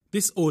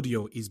This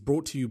audio is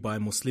brought to you by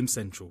Muslim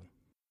Central.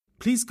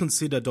 Please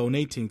consider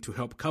donating to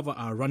help cover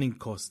our running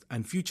costs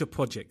and future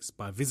projects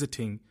by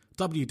visiting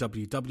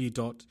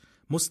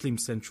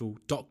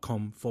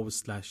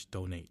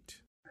www.muslimcentral.com/donate.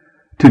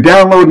 To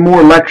download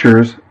more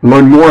lectures,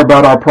 learn more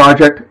about our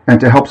project, and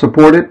to help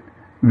support it,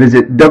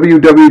 visit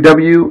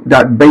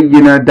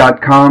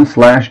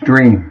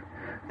www.bayyinah.com/dream.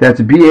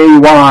 That's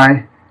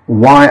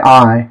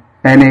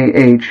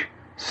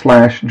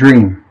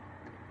BAYYINAH/dream.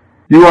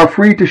 You are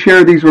free to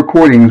share these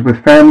recordings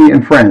with family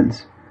and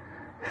friends.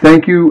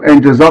 Thank you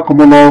and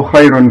Jazakumullah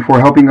khairan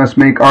for helping us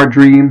make our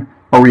dream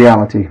a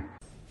reality.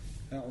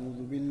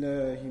 أعوذ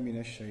بالله من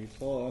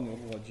الشيطان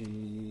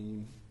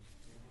الرجيم.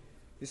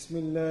 بسم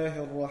الله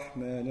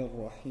الرحمن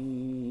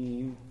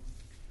الرحيم.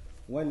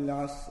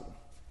 والعصر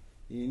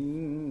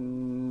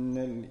إن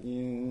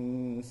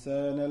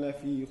الإنسان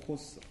لفي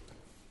خسر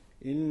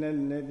إلا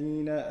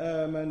الذين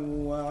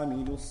آمنوا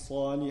وعملوا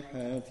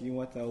الصالحات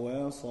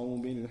وتواصوا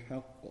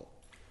بالحق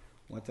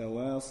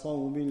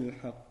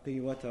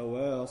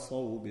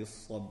وتواصوا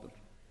بالصبر.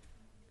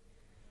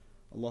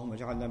 اللهم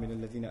اجعلنا من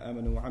الذين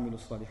آمنوا وعملوا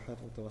الصالحات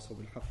وتواصوا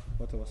بالحق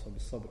وتواصوا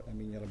بالصبر.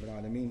 آمين يا رب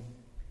العالمين.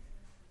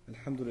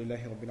 الحمد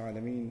لله رب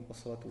العالمين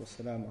والصلاة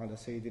والسلام على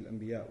سيد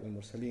الأنبياء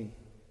والمرسلين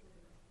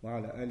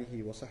وعلى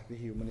آله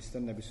وصحبه ومن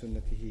استنى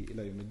بسنته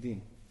إلى يوم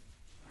الدين.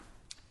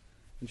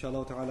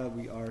 Inshallah ta'ala,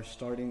 we are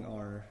starting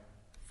our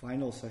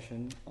final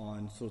session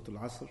on Surah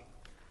Al-Asr.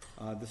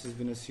 This has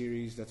been a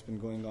series that's been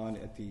going on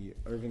at the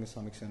Irving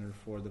Islamic Center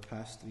for the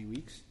past 3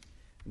 weeks.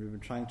 And we've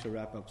been trying to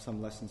wrap up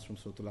some lessons from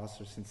Surah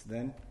Al-Asr since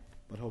then,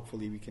 but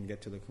hopefully we can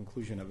get to the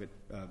conclusion of it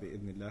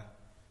bi'idhnillah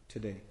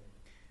today.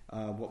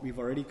 What we've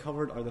already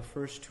covered are the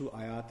first 2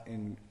 ayat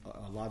in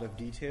a lot of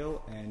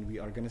detail, and we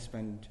are going to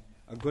spend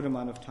a good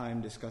amount of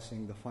time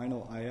discussing the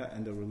final ayah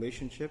and the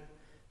relationship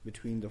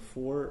between the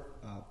 4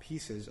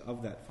 pieces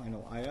of that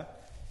final ayah.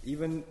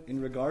 Even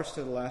in regards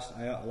to the last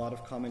ayah, a lot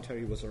of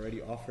commentary was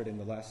already offered in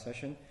the last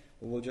session,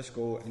 but we'll just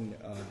go and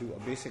do a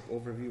basic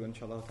overview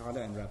inshallah ta'ala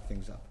and wrap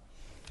things up.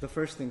 The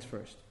first things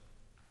first.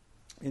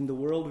 In the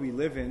world we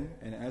live in,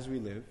 and as we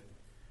live,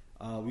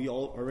 we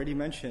all already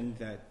mentioned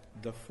that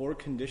the 4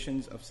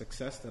 conditions of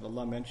success that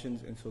Allah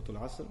mentions in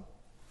Surah Al-Asr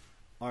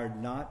are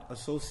not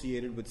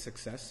associated with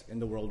success in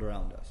the world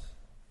around us.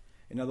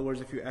 In other words,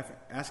 if you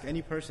ask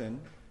any person,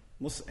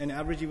 an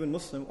average even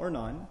Muslim or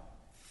non,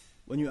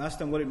 when you ask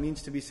them what it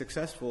means to be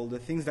successful, the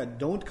things that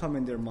don't come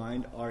in their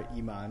mind are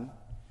iman,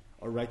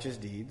 or righteous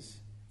deeds,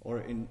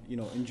 or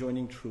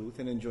enjoining truth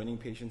and enjoining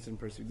patience and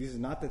pursuit. These are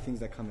not the things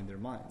that come in their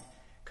mind.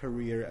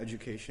 Career,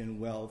 education,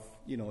 wealth,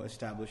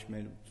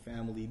 establishment,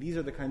 family. These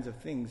are the kinds of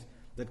things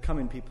that come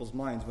in people's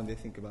minds when they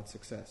think about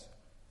success.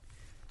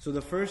 So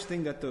the first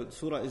thing that the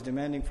surah is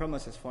demanding from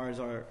us as far as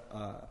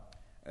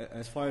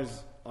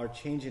our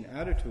change in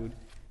attitude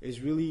is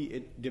really,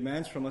 it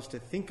demands from us to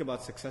think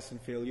about success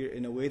and failure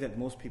in a way that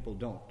most people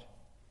don't.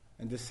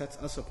 And this sets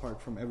us apart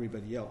from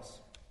everybody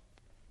else.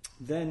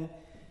 Then,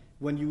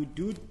 when you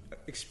do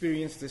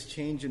experience this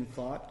change in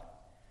thought,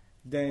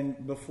 then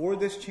before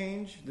this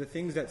change, the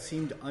things that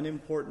seemed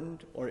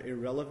unimportant or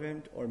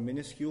irrelevant or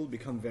minuscule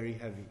become very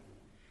heavy.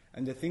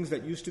 And the things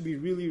that used to be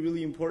really,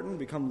 really important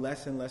become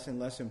less and less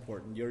and less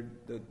important.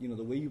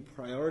 The way you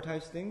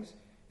prioritize things,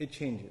 it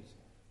changes,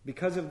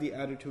 because of the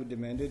attitude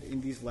demanded in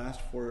these last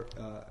 4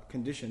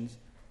 conditions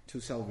to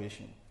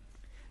salvation.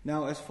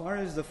 Now, as far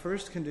as the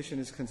first condition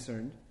is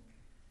concerned,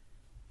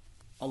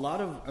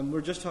 and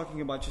we're just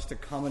talking about just a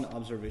common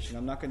observation.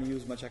 I'm not going to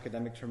use much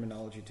academic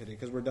terminology today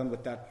because we're done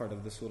with that part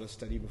of the surah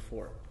study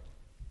before.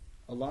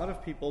 A lot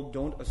of people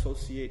don't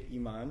associate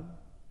iman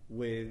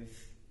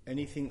with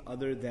anything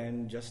other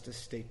than just a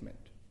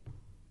statement.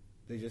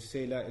 They just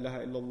say, La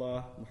ilaha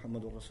illallah,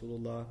 Muhammadur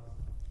Rasulullah,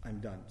 I'm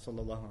done,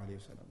 sallallahu alayhi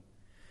wa sallam.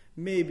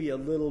 Maybe a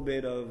little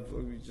bit of,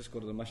 we just go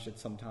to the masjid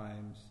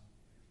sometimes,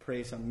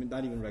 pray some,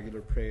 not even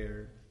regular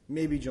prayer,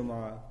 maybe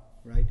Jama'ah,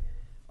 right?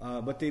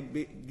 But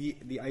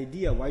the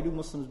idea, why do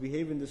Muslims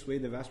behave in this way,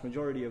 the vast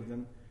majority of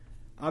them,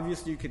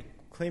 obviously you could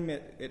claim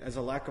it as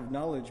a lack of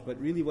knowledge,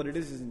 but really what it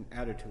is an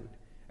attitude.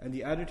 And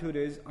the attitude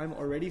is, I'm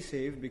already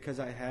saved because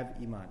I have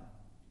iman.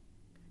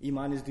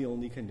 Iman is the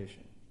only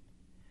condition.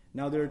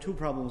 Now there are 2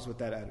 problems with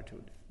that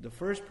attitude. The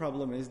first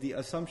problem is the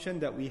assumption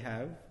that we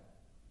have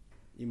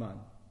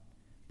iman.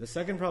 The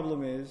second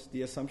problem is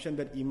the assumption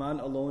that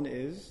iman alone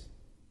is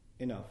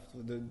enough.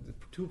 So the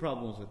 2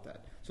 problems with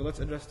that. So let's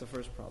address the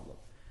first problem.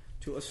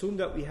 To assume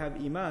that we have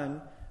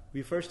iman,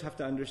 we first have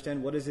to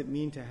understand what does it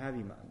mean to have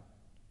iman.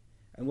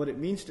 And what it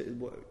means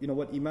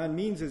what iman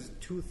means is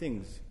 2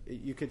 things.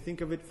 You could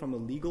think of it from a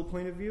legal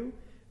point of view,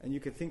 and you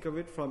could think of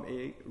it from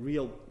a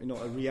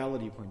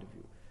reality point of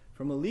view.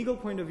 From a legal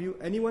point of view,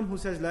 anyone who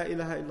says La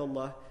ilaha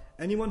illallah,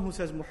 anyone who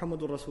says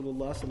Muhammadur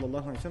Rasulullah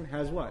sallallahu alaihi wasallam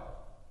has what?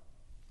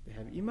 They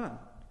have iman.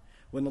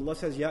 When Allah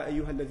says, Ya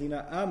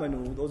ayyuhalladhina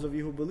amanu, those of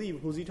you who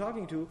believe, who's He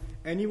talking to?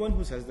 Anyone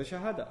who says the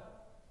shahada.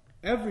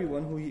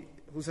 Everyone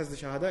who says the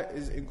shahada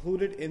is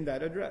included in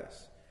that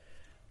address.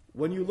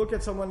 When you look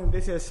at someone and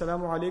they say,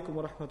 Assalamu alaikum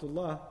wa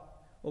rahmatullah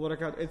wa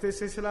barakatuh, if they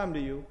say salam to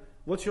you,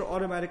 what's your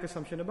automatic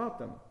assumption about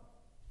them?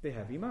 They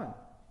have iman.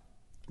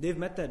 They've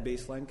met that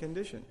baseline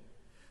condition.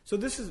 So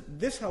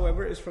this,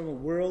 however, is from a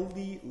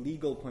worldly,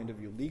 legal point of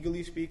view.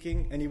 Legally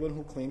speaking, anyone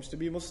who claims to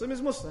be Muslim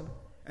is Muslim.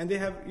 And they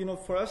have,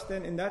 for us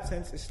then, in that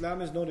sense,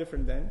 Islam is no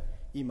different than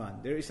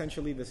iman. They're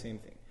essentially the same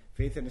thing.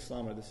 Faith and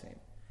Islam are the same.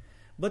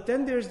 But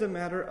then there's the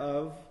matter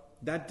of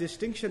that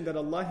distinction that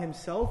Allah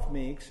Himself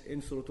makes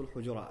in Surah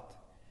Al-Hujurat,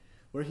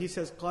 where He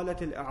says,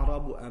 قَالَتِ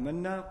الْأَعْرَابُ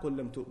آمَنَّا قُلْ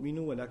لَمْ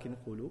تُؤْمِنُوا وَلَكِنْ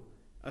قُولُوا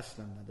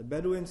أَسْلَمْنَا. The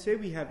Bedouins say,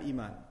 we have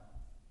iman.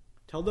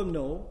 Tell them,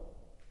 no,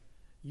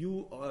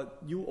 you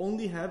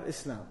only have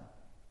Islam.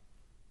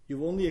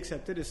 You've only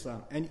accepted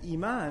Islam. And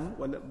iman,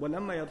 وَلَمَّا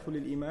يَدْخُلِ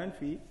الْإِيمَانِ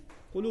فِي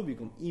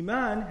قُلُوبِكُمْ.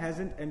 Iman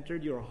hasn't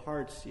entered your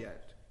hearts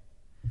yet.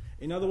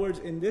 In other words,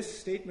 in this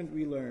statement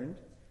we learned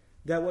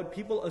that what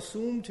people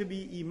assume to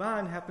be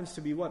iman happens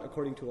to be what,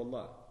 according to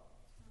Allah?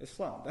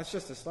 Islam. That's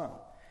just Islam.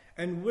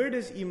 And where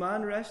does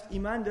iman rest?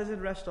 Iman doesn't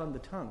rest on the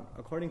tongue.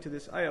 According to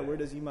this ayah, where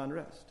does iman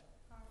rest?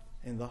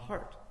 In the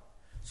heart.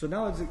 So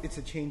now it's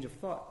a change of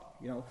thought.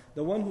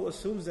 The one who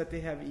assumes that they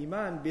have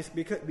iman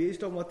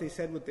based on what they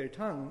said with their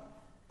tongue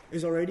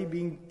is already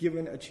being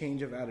given a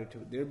change of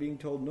attitude. They're being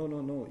told,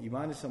 no,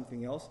 iman is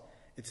something else.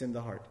 It's in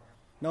the heart.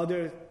 Now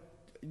there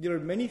are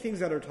many things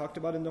that are talked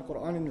about in the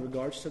Quran in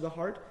regards to the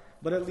heart,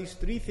 but at least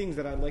 3 things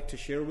that I'd like to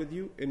share with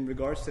you in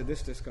regards to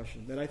this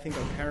discussion that I think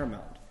are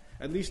paramount.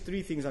 At least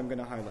 3 things I'm going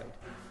to highlight.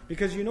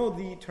 Because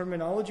the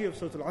terminology of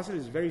Surah Al-Asr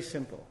is very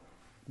simple,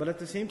 but at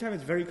the same time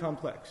it's very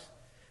complex.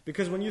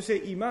 Because when you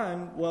say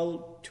iman,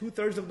 well,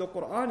 2/3 of the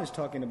Quran is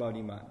talking about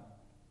iman.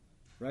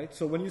 Right?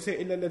 So when you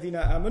say إِلَّا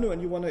الَّذِينَ آمَنُوا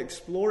and you want to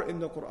explore in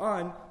the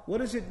Quran, what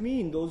does it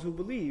mean, those who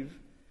believe?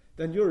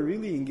 Then you're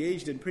really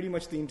engaged in pretty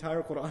much the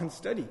entire Quran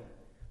study.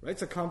 Right?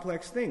 It's a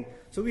complex thing.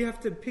 So we have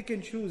to pick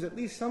and choose at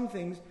least some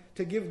things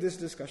to give this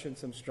discussion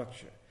some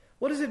structure.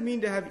 What does it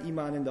mean to have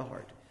iman in the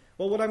heart?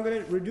 Well, what I'm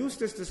going to reduce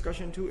this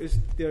discussion to is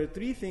there are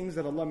 3 things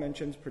that Allah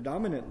mentions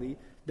predominantly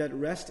that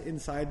rest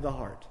inside the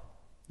heart.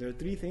 There are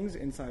 3 things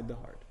inside the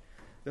heart.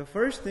 The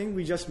first thing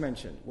we just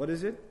mentioned. What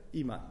is it?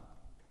 Iman.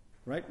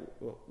 Right?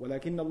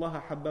 وَلَكِنَّ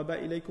اللَّهَ حَبَّبَ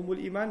إِلَيْكُمُ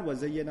الْإِيمَانِ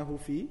وَزَيَّنَهُ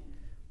فِي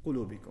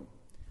قُلُوبِكُمْ.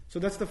 So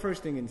that's the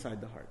first thing inside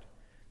the heart.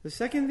 The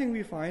second thing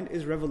we find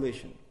is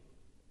revelation.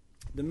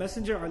 The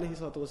Messenger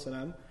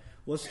ﷺ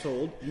was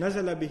told,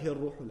 نَزَلَ بِهِ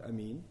الرُّوحُ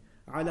الْأَمِينَ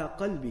عَلَى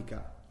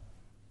قَلْبِكَ.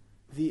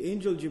 The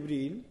angel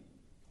Jibreel,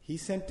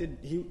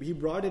 he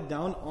brought it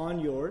down on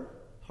your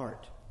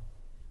heart.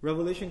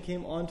 Revelation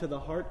came onto the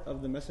heart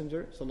of the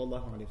Messenger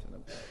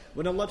ﷺ.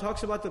 When Allah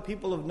talks about the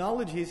people of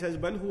knowledge, He says,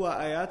 بَلْ هُوَ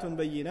آيَاتٌ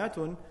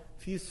بَيِّنَاتٌ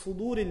فِي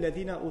صُدُورِ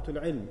الَّذِينَ أُوتُوا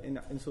الْعِلْمِ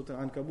in Surah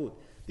Al-Ankabut.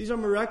 These are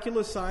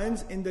miraculous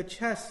signs in the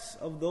chests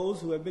of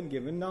those who have been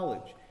given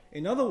knowledge.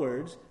 In other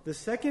words, the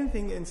second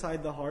thing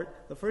inside the heart,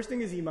 the first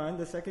thing is iman,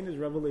 the second is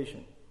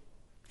revelation.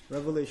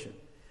 Revelation.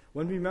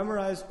 When we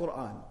memorize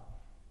Quran,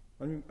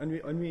 when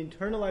we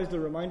internalize the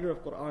reminder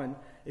of Quran,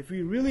 if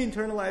we really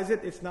internalize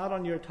it, it's not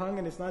on your tongue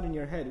and it's not in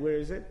your head. Where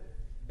is it?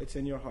 It's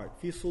in your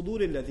heart. فِي صُدُورِ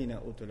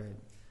الَّذِينَ أُوتُوا الْعِلْمِ.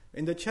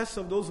 In the chests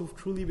of those who've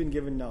truly been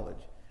given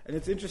knowledge. And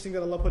it's interesting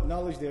that Allah put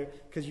knowledge there,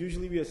 because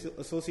usually we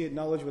associate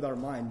knowledge with our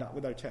mind, not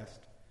with our chest,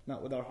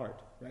 not with our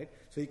heart, right?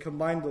 So He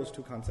combined those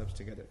 2 concepts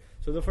together.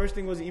 So the first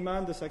thing was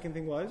iman, the second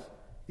thing was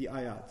the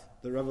ayat,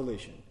 the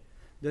revelation.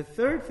 The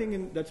third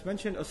thing that's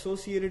mentioned,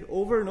 associated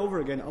over and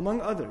over again,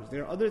 among others,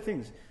 there are other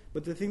things,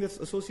 but the thing that's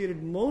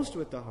associated most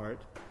with the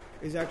heart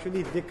is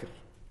actually dhikr,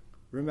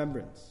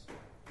 remembrance.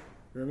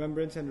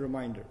 Remembrance and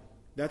reminder.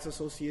 That's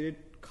associated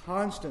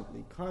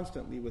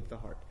constantly with the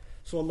heart.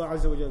 So Allah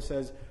Azza wa Jalla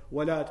says,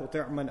 وَلَا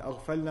تُطِعْ مَنْ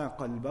أَغْفَلْنَا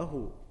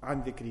قَلْبَهُ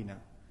عَنْ ذِكْرِنَا.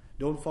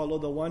 Don't follow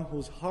the one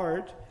whose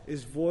heart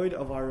is void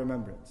of our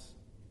remembrance.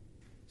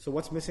 So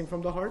what's missing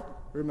from the heart?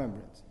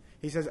 Remembrance.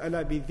 He says,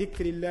 أَلَا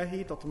بِذِكْرِ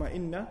اللَّهِ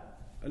تَطْمَئِنَّ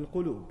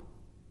الْقُلُوبِ.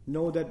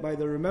 Know that by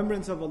the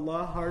remembrance of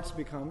Allah, hearts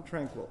become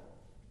tranquil.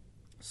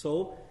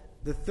 So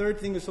the third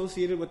thing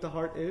associated with the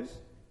heart is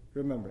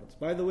remembrance.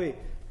 By the way,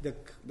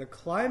 the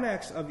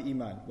climax of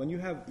iman, when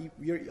your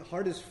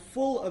heart is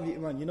full of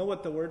iman, you know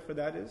what the word for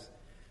that is?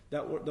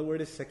 The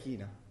word is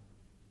sakina.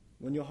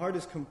 When your heart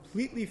is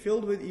completely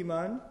filled with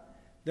iman,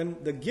 then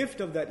the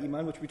gift of that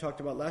iman, which we talked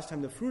about last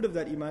time, the fruit of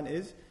that iman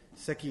is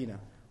sakina,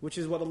 which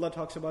is what Allah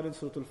talks about in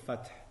Surah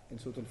Al-Fath. In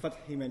Surah Al-Fath,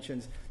 He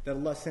mentions that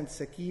Allah sent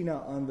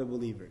sakina on the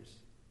believers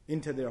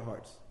into their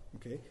hearts.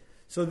 Okay,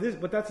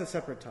 but that's a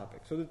separate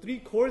topic. So the 3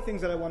 core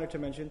things that I wanted to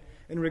mention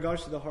in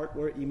regards to the heart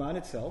were iman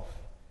itself,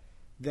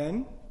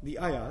 then the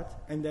ayat,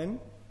 and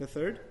then the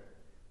third,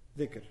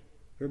 dhikr,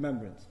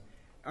 remembrance.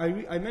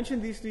 I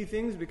mentioned these 3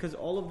 things because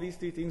all of these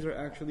 3 things are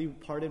actually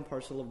part and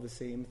parcel of the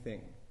same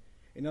thing.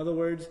 In other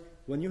words,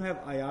 when you have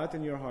ayat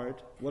in your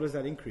heart, what does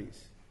that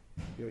increase?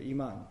 Your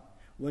iman.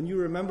 When you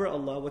remember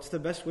Allah, what's the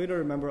best way to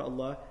remember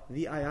Allah?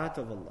 The ayat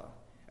of Allah.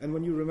 And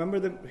when you remember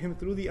Him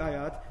through the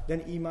ayat,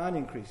 then iman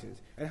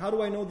increases. And how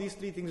do I know these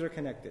 3 things are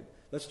connected?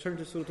 Let's turn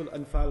to Surah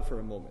Al-Anfal for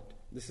a moment.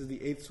 This is the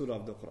 8th surah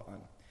of the Quran.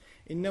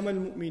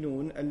 إِنَّمَا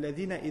الْمُؤْمِنُونَ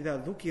الَّذِينَ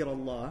إِذَا ذُكِرَ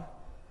اللَّهُ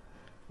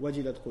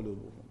وَجِلَتْ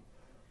قُلُوبُهُم.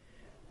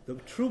 The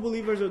true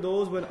believers are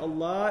those when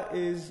Allah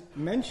is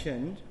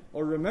mentioned,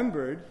 or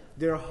remembered,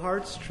 their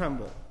hearts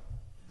tremble.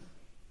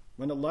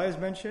 When Allah is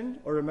mentioned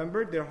or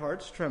remembered, their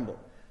hearts tremble.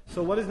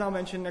 So what is now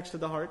mentioned next to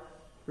the heart?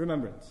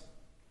 Remembrance.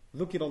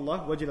 ذُكِرَ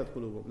اللَّهُ وَجِلَتْ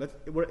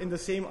قُلُوبُهُمْ. We're in the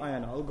same ayah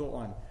now, I'll go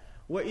on.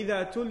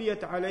 وَإِذَا تُلِيَتْ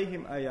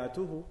عَلَيْهِمْ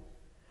آيَاتُهُ.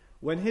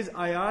 When His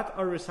ayat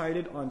are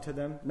recited onto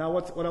them. Now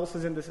what else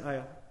is in this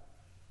ayah?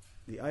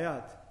 The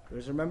ayat.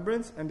 There's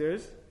remembrance and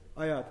there's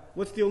ayat.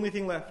 What's the only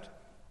thing left?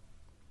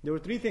 There were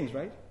three things,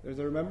 right? There's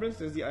the remembrance,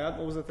 there's the ayat.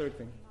 What was the third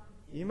thing?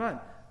 Iman.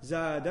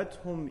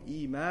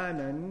 زَادَتْهُمْ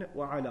إِيمَانًا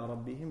وَعَلَى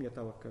رَبِّهِمْ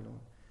يَتَوَكَّلُونَ.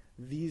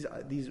 These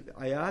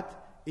ayat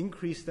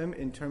increase them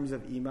in terms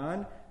of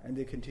iman, and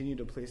they continue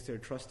to place their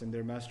trust in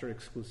their master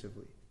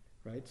exclusively.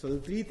 Right? So the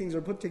three things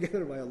are put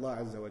together by Allah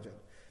Azza wa Jal.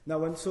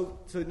 Now, so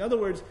in other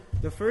words,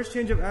 the first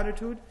change of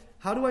attitude,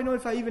 how do I know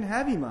if I even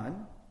have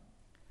iman?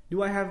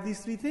 Do I have these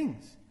three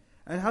things?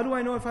 And how do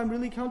I know if I'm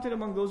really counted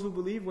among those who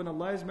believe? When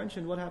Allah is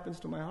mentioned, what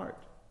happens to my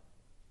heart?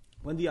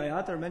 When the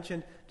ayat are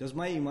mentioned, does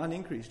my iman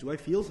increase? Do I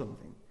feel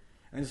something?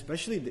 And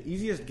especially the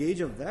easiest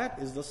gauge of that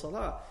is the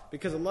salah.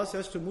 Because Allah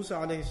says to Musa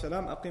alayhi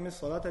salam, أَقِمِ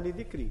الصَّلَاةَ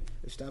لِذِكْرِ.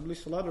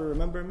 Establish salah to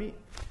remember me.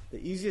 The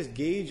easiest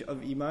gauge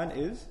of iman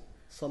is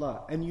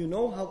salah. And you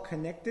know how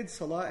connected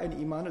salah and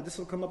iman are. This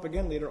will come up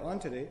again later on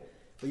today.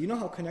 But you know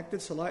how connected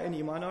salah and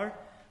iman are?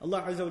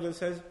 Allah Azza wa Jalla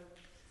says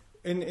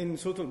in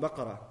Surah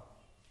Al-Baqarah,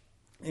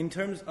 in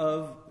terms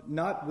of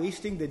not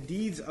wasting the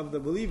deeds of the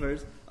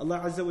believers,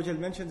 Allah Azza wa Jalla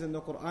mentions in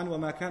the Quran,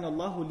 وَمَا كَانَ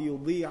اللَّهُ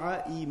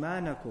لِيُضِيعَ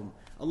إِيمَانَكُمْ.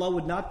 Allah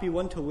would not be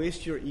one to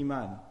waste your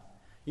iman.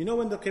 You know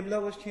when the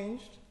Qibla was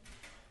changed?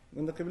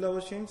 When the Qibla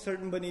was changed,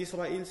 certain Bani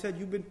Israel said,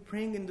 you've been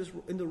praying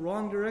in the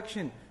wrong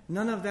direction.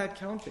 None of that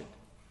counted.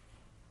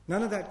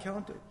 None of that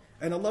counted.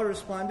 And Allah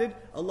responded,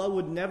 Allah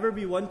would never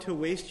be one to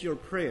waste your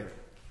prayer.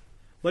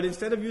 But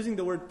instead of using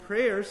the word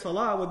prayer,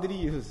 salah, what did He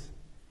use?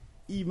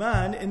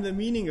 Iman in the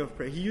meaning of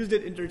prayer. He used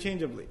it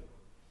interchangeably.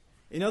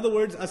 In other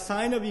words, a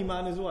sign of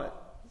iman is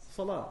what?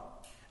 Salah.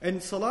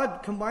 And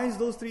salah combines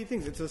those three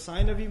things. It's a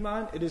sign of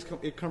iman,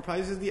 it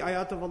comprises the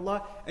ayat of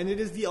Allah, and it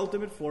is the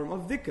ultimate form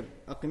of dhikr.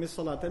 أَقِمِ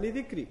الصَّلَاةَ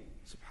لِذِكْرِ.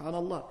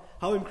 Subhanallah.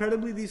 How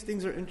incredibly these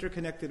things are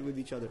interconnected with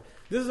each other.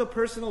 This is a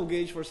personal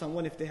gauge for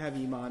someone if they have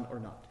iman or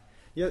not.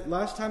 Yet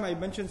last time I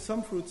mentioned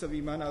some fruits of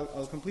iman.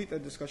 I'll complete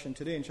that discussion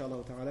today,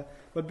 inshallah ta'ala.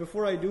 But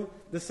before I do,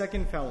 the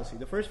second fallacy.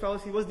 The first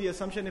fallacy was the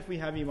assumption if we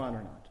have iman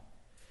or not.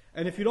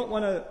 And if you don't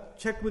want to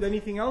check with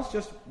anything else,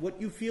 just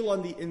what you feel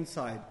on the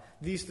inside.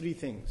 These three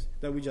things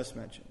that we just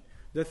mentioned.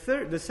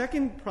 The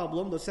second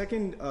problem, the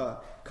second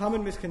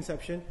common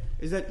misconception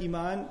is that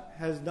iman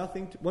has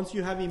nothing to, once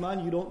you have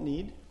iman, you don't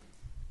need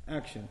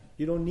action.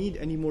 You don't need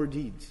any more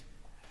deeds.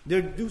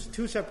 They're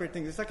two separate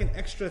things. It's like an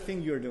extra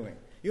thing you're doing.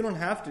 You don't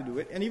have to do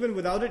it. And even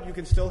without it, you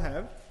can still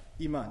have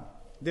iman.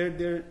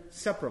 They're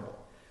separable.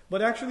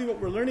 But actually what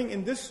we're learning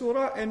in this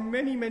surah and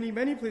many, many,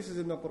 many places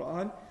in the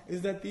Quran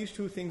is that these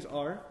two things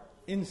are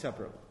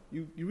inseparable.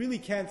 You really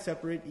can't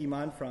separate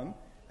iman from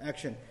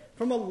action.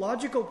 From a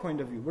logical point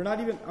of view,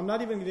 I'm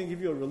not even going to give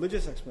you a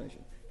religious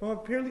explanation. From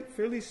a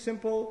fairly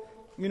simple,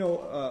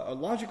 a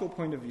logical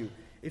point of view,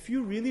 if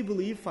you really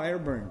believe fire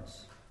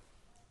burns,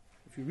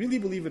 if you really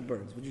believe it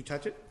burns, would you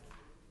touch it?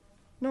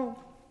 No.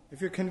 If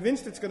you're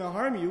convinced it's going to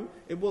harm you,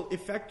 it will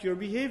affect your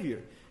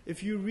behavior.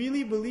 If you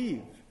really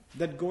believe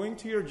that going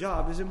to your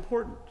job is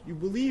important, you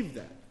believe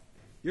that,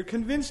 you're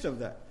convinced of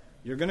that,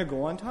 you're going to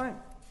go on time.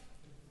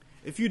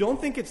 If you don't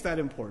think it's that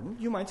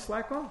important, you might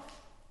slack off.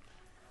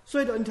 So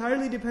it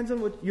entirely depends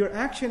on what your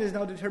action is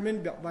now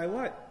determined by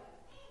what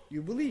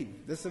you believe.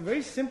 That's a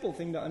very simple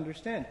thing to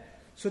understand.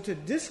 So to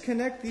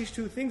disconnect these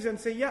two things and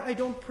say, I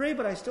don't pray,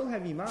 but I still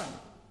have iman.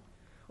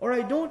 Or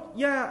I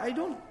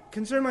don't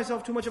concern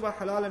myself too much about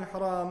halal and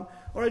haram.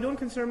 Or I don't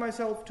concern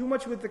myself too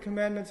much with the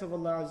commandments of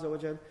Allah Azza wa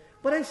Jal.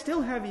 But I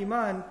still have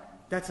iman.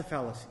 That's a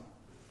fallacy.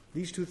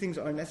 These two things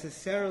are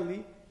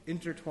necessarily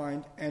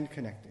intertwined and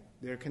connected.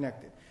 They're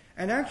connected.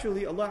 And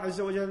actually, Allah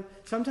Azza wa Jal,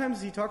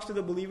 sometimes He talks to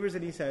the believers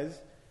and He says,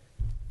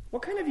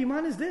 what kind of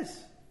iman is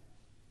this?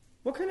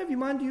 What kind of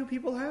iman do you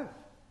people have?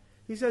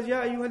 He says,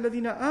 Ya ayyuha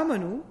alladhina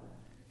amanu,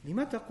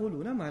 lima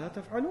taquluna ma la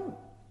taf'alun.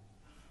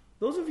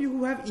 Those of you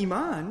who have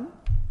iman,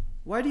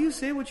 why do you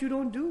say what you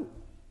don't do?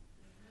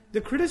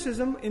 The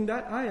criticism in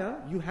that ayah,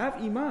 you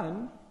have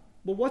iman,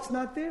 but what's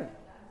not there?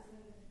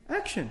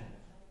 Action.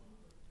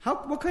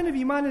 What kind of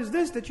iman is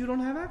this that you don't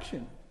have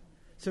action?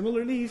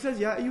 Similarly, He says,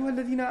 Ya ayyuha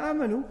alladhina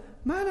amanu,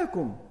 ma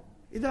lakum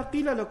إِذَا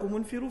قِيلَ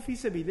لَكُمُ انْفِرُوا فِي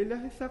سَبِيلِ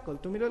اللَّهِ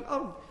ثَقَلْتُمْ إِلَى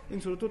الْأَرْضِ in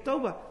Surah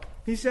At-Tawbah.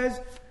 He says,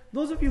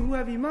 those of you who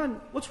have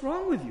iman, what's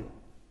wrong with you?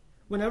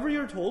 Whenever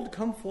you're told,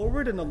 come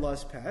forward in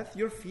Allah's path,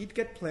 your feet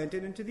get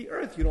planted into the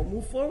earth. You don't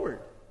move forward.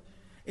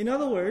 In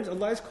other words,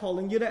 Allah is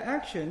calling you to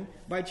action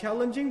by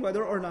challenging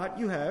whether or not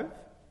you have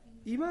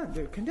iman.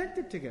 They're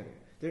connected together.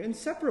 They're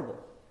inseparable.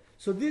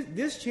 So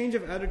this change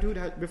of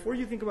attitude, before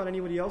you think about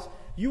anybody else,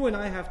 you and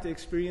I have to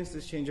experience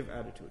this change of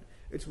attitude.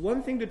 It's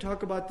one thing to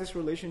talk about this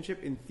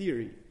relationship in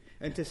theory,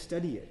 and to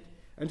study it,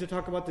 and to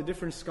talk about the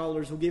different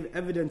scholars who gave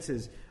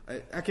evidences,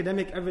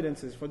 academic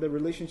evidences for the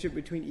relationship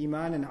between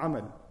iman and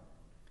amal.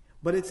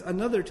 But it's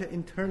another to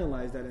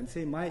internalize that and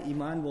say, my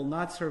iman will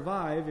not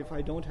survive if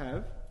I don't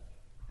have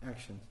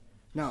actions.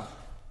 Now,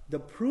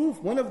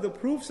 one of the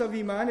proofs of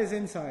iman is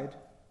inside,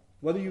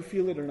 whether you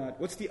feel it or not.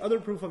 What's the other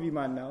proof of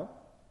iman now?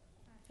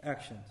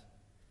 Actions.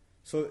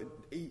 So,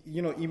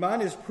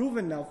 iman is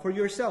proven now for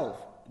yourself.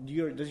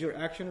 Does your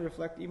action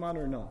reflect iman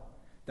or no?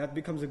 That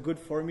becomes a good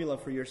formula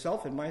for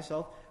yourself and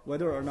myself,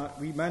 whether or not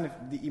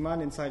the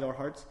iman inside our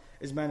hearts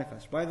is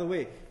manifest. By the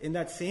way, in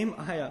that same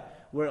ayah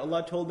where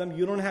Allah told them,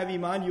 you don't have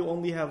iman, you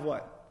only have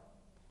what?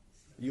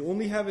 You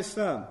only have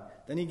Islam.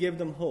 Then He gave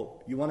them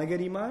hope. You want to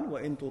get iman?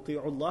 وَإِن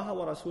تُطِيعُوا اللَّهَ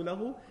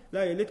وَرَسُولَهُ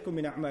لَا يَلِتْكُم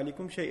مِّنْ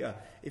أَعْمَالِكُمْ شَيْئًا.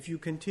 If you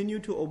continue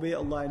to obey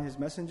Allah and His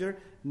Messenger,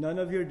 none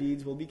of your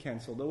deeds will be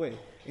cancelled away.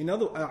 In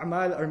other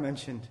a'mal are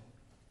mentioned.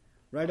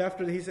 Right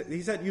after he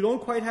said, you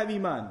don't quite have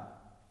iman.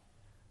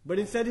 But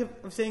instead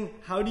of saying,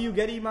 how do you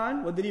get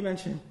iman? What did He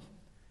mention?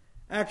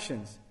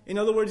 Actions. In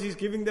other words, He's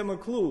giving them a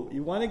clue.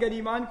 You want to get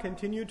iman?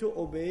 Continue to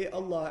obey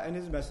Allah and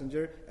His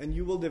Messenger, and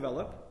you will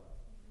develop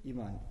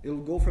iman. It will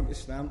go from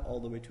Islam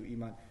all the way to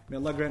iman. May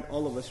Allah grant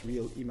all of us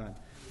real iman.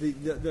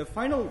 The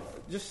final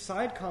just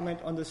side comment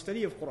on the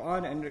study of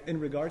Quran and in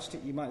regards to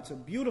iman. It's a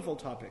beautiful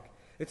topic.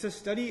 It's a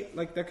study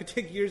that could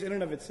take years in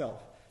and of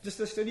itself. Just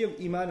the study of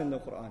iman in the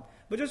Quran.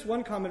 But just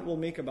one comment we'll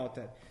make about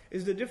that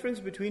is the difference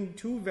between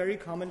two very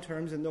common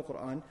terms in the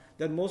Quran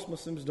that most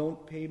Muslims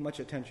don't pay much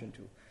attention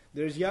to.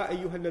 There's Ya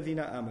ayyuhal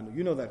ladhina amanu.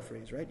 You know that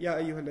phrase, right? Ya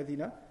ayyuhal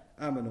ladhina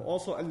amanu.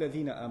 Also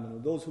alladhina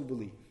amanu, those who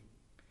believe.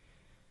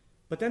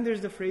 But then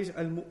there's the phrase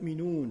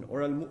al-mu'minun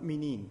or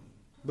al-mu'minin,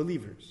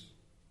 believers.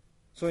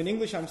 So in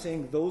English I'm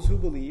saying those who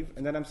believe,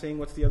 and then I'm saying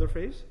what's the other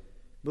phrase?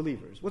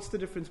 Believers. What's the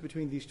difference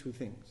between these two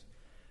things?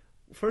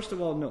 First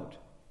of all, note,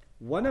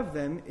 one of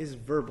them is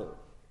verbal.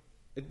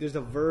 There's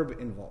a verb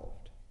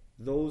involved.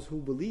 Those who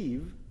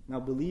believe,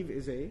 now believe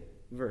is a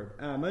verb.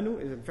 Amanu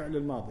is a fi'l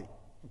al-madi.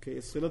 Okay,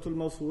 it's silatul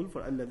mawsul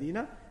for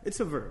alladhina. It's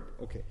a verb.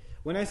 Okay.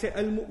 When I say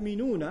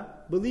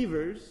al-mu'minuna,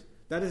 believers,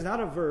 that is not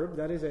a verb,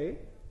 that is a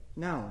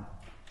noun.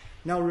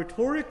 Now,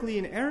 rhetorically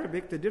in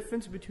Arabic, the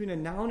difference between a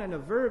noun and a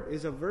verb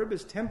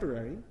is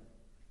temporary.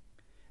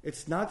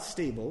 It's not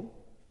stable,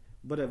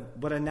 but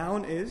a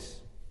noun is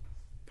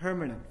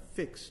permanent,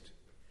 fixed.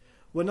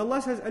 When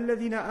Allah says,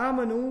 "Alladhina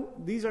amanu,"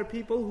 these are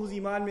people whose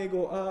iman may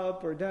go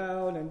up or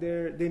down, and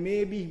they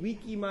may be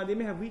weak iman, they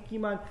may have weak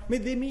iman,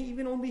 they may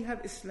even only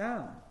have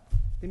Islam.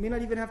 They may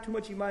not even have too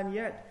much iman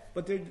yet,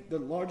 but the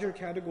larger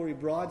category,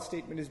 broad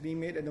statement is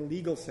being made in a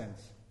legal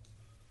sense.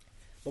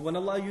 But when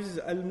Allah uses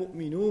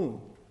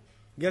al-mu'minun,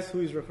 guess who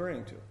He's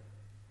referring to?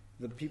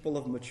 The people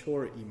of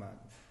mature iman.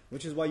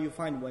 Which is why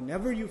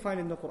whenever you find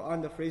in the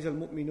Quran the phrase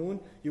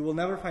al-mu'minun, you will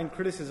never find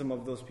criticism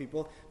of those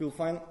people. You will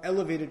find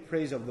elevated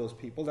praise of those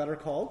people that are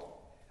called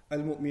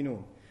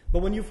al-mu'minun.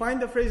 But when you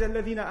find the phrase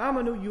alladhina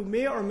amanu, you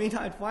may or may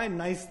not find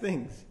nice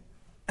things.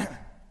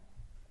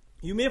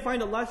 You may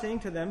find Allah saying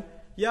to them,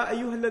 Ya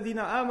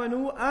ayyuhalladhina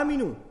amanu,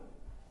 aminu.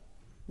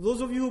 Those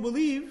of you who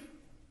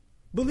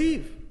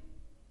believe.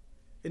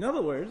 In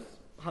other words,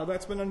 how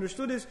that's been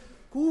understood is,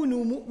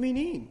 Kunu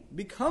mu'minin.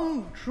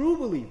 Become true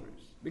believers.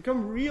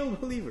 Become real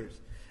believers.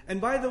 And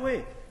by the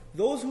way,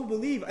 those who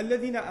believe,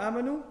 alladhina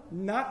amanu,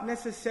 not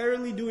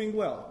necessarily doing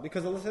well.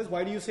 Because Allah says,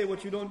 why do you say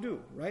what you don't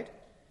do? Right?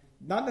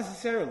 Not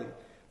necessarily.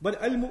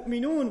 But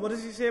al-mu'minun, what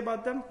does He say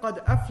about them?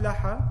 قَدْ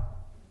أَفْلَحَ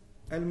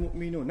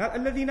al-mu'minun. Not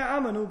alladhina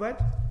amanu,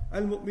 but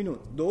al-mu'minun.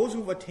 Those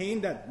who've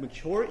attained that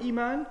mature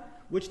iman,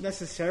 which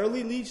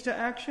necessarily leads to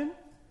action,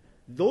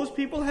 those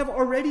people have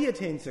already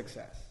attained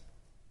success.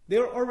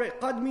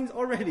 Qad means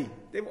already.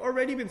 They've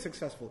already been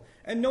successful.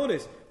 And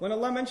notice, when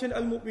Allah mentioned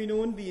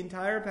al-mu'minun, the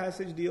entire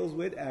passage deals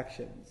with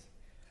actions.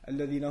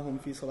 الَّذِينَ هُمْ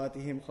فِي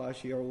صَلَاتِهِمْ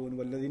خَاشِعُونَ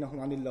وَالَّذِينَ هُمْ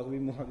عَنِ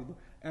اللَّغْوِ مُعْرِضُونَ.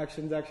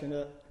 Actions.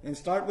 And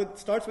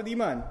starts with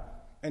iman.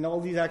 And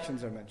all these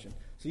actions are mentioned.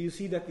 So you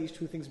see that these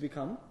two things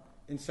become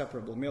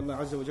inseparable. May Allah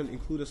Azza wa Jal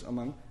include us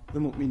among the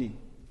mu'mineen.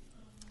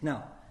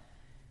 Now,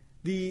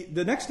 the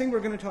next thing we're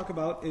going to talk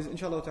about is,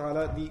 inshallah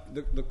ta'ala,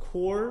 the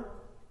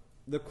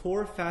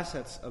core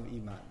facets of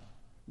iman.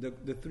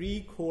 The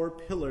three core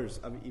pillars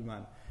of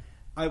iman.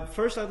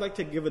 First, I'd like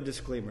to give a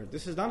disclaimer.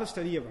 This is not a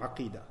study of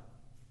aqidah.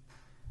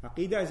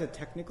 Aqidah is a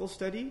technical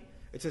study.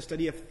 It's a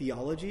study of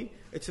theology.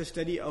 It's a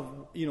study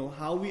of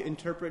how we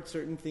interpret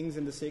certain things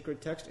in the sacred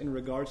text in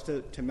regards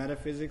to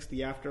metaphysics,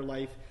 the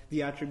afterlife,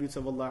 the attributes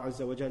of Allah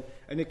Azza wa Jal.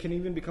 And it can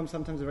even become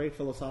sometimes a very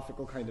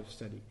philosophical kind of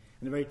study,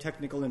 and a very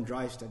technical and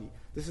dry study.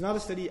 This is not a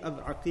study of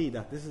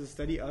aqidah. This is a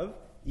study of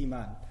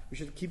iman. We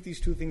should keep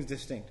these two things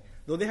distinct.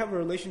 Though they have a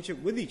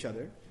relationship with each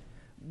other,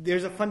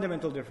 there's a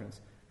fundamental difference.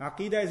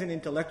 Aqidah is an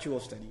intellectual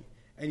study,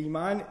 and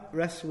iman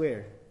rests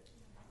where?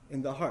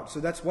 In the heart.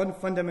 So that's one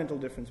fundamental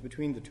difference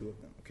between the two of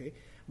them. Okay?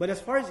 But as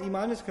far as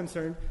iman is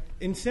concerned,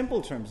 in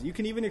simple terms, you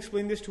can even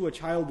explain this to a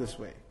child this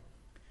way.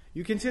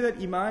 You can say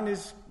that iman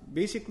is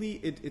basically,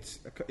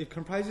 it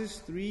comprises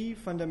three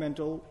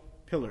fundamental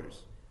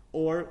pillars,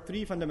 or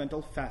three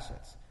fundamental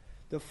facets.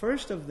 The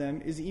first of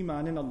them is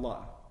iman in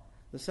Allah.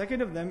 The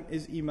second of them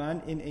is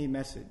iman in a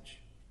message.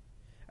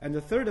 And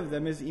the third of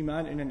them is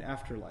iman in an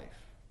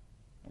afterlife.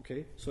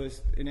 Okay, so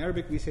in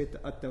Arabic we say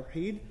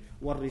at-tawheed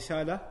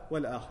wal-risala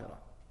wal-akhirah.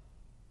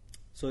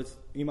 So it's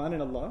iman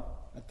in Allah,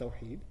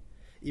 at-tawheed.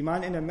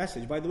 Iman in a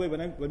message. By the way,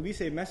 when we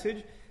say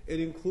message, it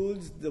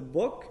includes the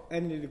book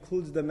and it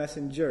includes the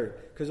messenger.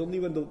 Because only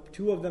when the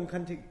two of them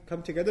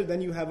come together,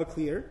 then you have a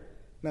clear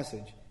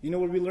message. You know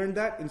where we learned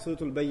that? In Surah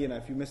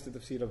Al-Bayyinah, if you missed the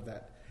tafsir of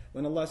that.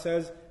 When Allah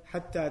says,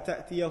 حَتَّى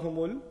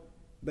تَأْتِيَهُمُ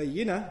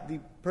الْبَيِّنَةِ,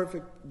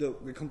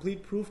 the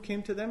complete proof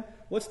came to them.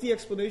 What's the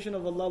explanation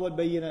of Allah what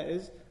bayyinah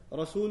is?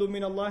 رَسُولٌ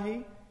مِّنَ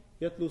اللَّهِ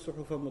يَتْلُو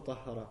صُحُفًا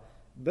مُطَهَّرًا.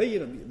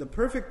 Bayyinah, the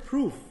perfect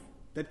proof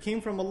that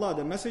came from Allah,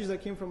 the message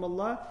that came from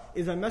Allah,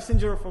 is a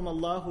messenger from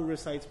Allah who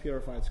recites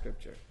purified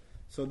scripture.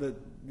 So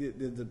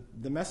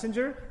the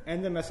messenger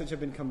and the message have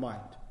been combined.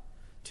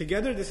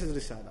 Together this is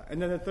risala.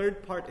 And then the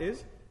third part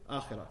is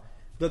akhirah.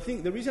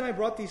 The reason I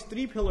brought these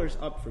three pillars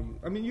up for you,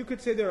 I mean you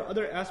could say there are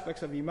other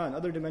aspects of iman,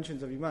 other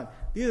dimensions of iman.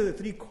 These are the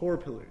three core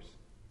pillars.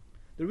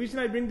 The reason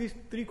I bring these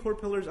three core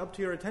pillars up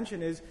to your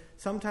attention is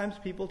sometimes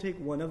people take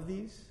one of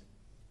these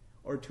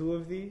or two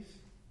of these,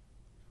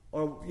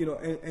 or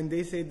and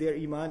they say their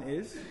iman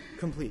is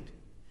complete.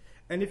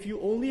 And if you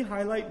only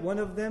highlight one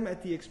of them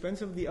at the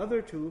expense of the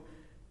other two,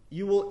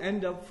 you will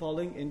end up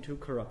falling into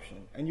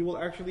corruption. And you will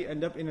actually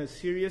end up in a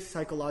serious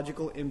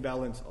psychological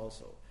imbalance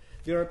also.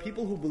 There are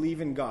people who believe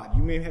in God.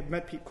 You may have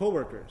met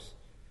co-workers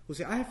who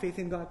say, I have faith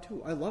in God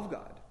too. I love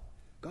God.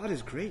 God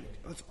is great.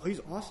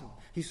 He's awesome.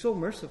 He's so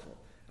merciful.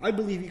 I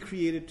believe He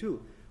created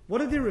too. What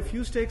do they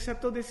refuse to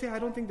accept though? They say, I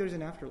don't think there's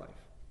an afterlife.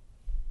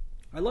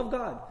 I love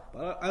God,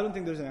 but I don't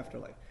think there's an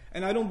afterlife.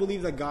 And I don't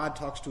believe that God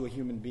talks to a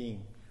human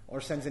being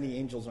or sends any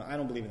angels. I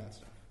don't believe in that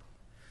stuff.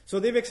 So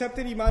they've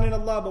accepted iman in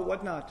Allah, but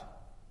what not?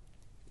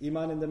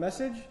 Iman in the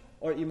message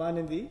or iman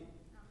in the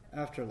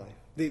afterlife.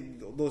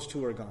 Those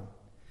two are gone.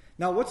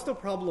 Now what's the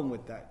problem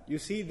with that? You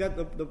see that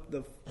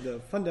the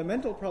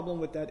fundamental problem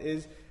with that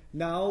is,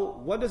 now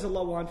what does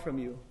Allah want from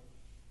you?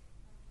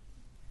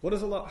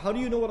 How do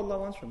you know what Allah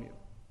wants from you?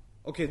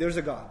 Okay, there's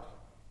a God.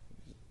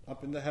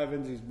 Up in the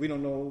heavens, we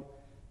don't know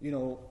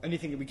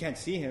anything. We can't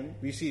see Him.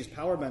 We see His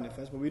power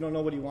manifest, but we don't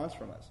know what He wants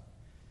from us.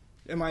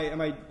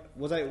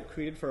 Was I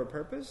created for a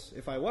purpose?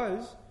 If I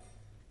was,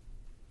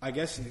 I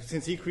guess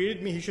since He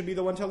created me, He should be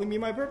the one telling me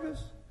my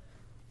purpose.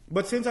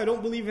 But since I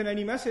don't believe in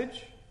any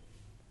message,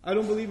 I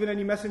don't believe in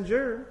any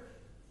messenger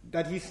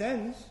that He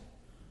sends,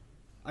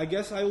 I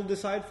guess I will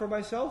decide for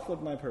myself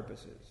what my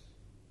purpose is.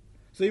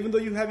 So even though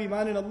you have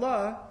iman in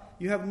Allah,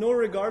 you have no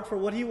regard for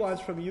what He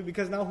wants from you,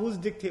 because now who's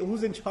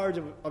in charge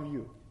of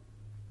you?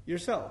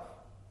 Yourself.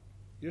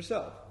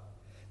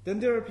 Then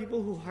there are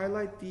people who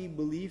highlight the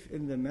belief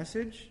in the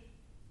message,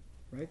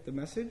 right? The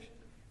message,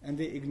 and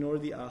they ignore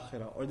the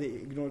akhirah, or they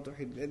ignore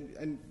tawheed.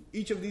 And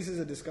each of these is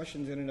a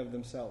discussion in and of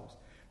themselves.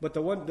 But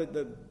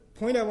the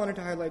point I wanted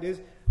to highlight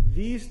is,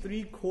 these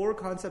three core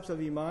concepts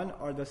of iman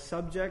are the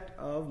subject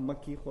of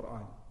Makki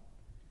Quran.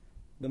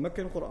 The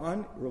Meccan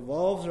Quran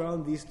revolves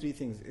around these three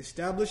things: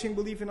 establishing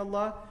belief in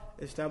Allah,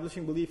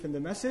 establishing belief in the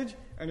message,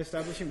 and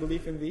establishing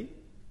belief in the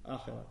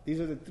akhirah.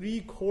 These are the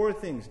three core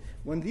things.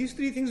 When these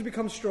three things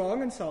become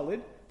strong and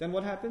solid, then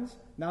what happens?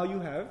 Now you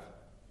have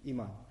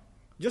iman.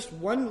 Just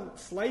one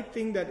slight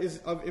thing that is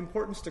of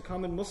importance to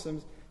common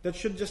Muslims that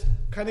should just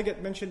kind of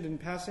get mentioned in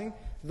passing,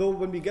 though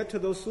when we get to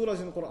those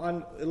surahs in the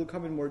Quran, it'll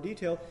come in more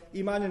detail.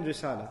 Iman and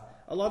risala.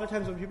 A lot of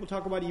times when people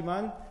talk about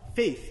iman,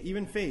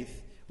 even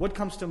faith, what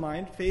comes to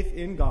mind? Faith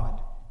in God.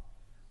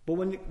 But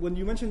when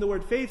you mention the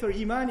word faith or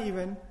iman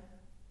even,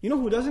 you know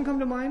who doesn't come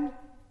to mind?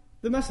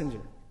 The messenger.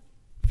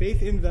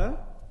 Faith in the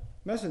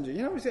messenger.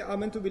 We say,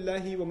 Amantu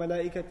billahi wa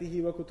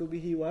malaikatihi wa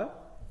kutubihi wa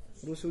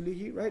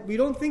rusulihi, right? We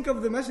don't think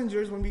of the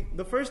messengers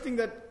the first thing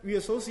that we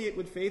associate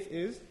with faith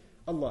is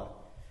Allah.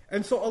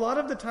 And so a lot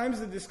of the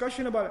times the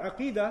discussion about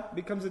aqeedah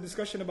becomes a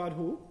discussion about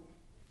who?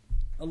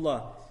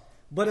 Allah.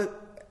 But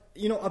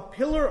a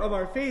pillar of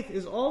our faith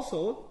is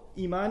also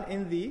iman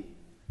in the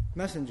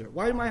messenger.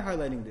 Why am I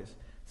highlighting this?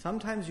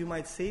 Sometimes you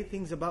might say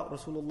things about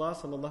Rasulullah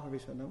sallallahu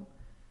alaihi wasallam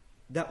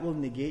that will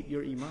negate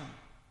your iman.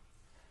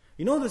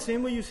 The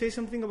same way you say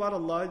something about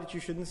Allah that you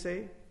shouldn't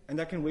say, and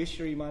that can waste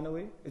your iman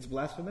away. It's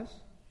blasphemous.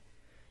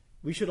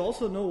 We should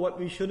also know what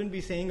we shouldn't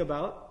be saying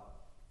about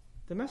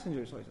the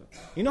messenger.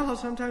 You know how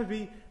sometimes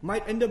we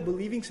might end up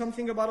believing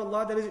something about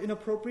Allah that is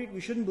inappropriate? We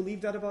shouldn't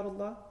believe that about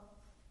Allah.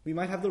 We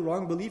might have the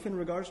wrong belief in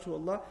regards to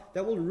Allah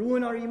that will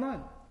ruin our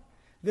iman.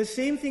 The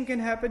same thing can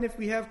happen if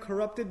we have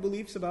corrupted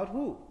beliefs about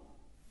who?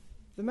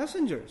 The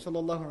messenger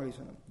sallallahu alaihi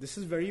wasallam. This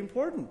is very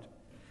important.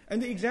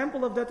 And the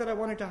example of that I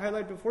wanted to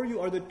highlight before you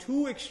are the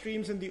two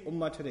extremes in the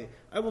ummah today.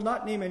 I will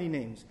not name any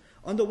names.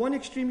 On the one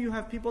extreme you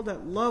have people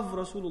that love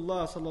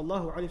Rasulullah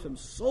sallallahu alaihi wasallam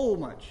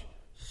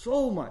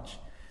so much,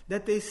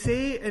 that they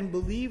say and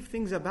believe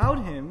things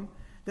about him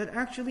that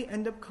actually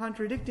end up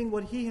contradicting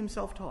what he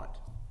himself taught.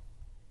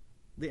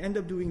 They end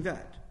up doing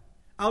that.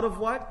 Out of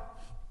what?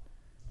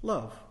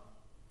 Love.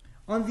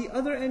 On the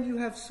other end you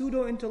have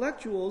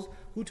pseudo-intellectuals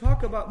who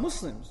talk about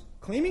Muslims,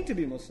 claiming to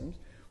be Muslims,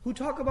 who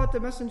talk about the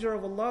Messenger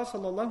of Allah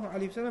sallallahu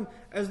alaihi wasallam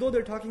as though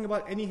they're talking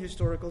about any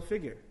historical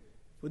figure,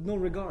 with no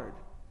regard.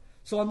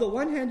 So on the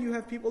one hand, you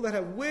have people that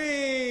have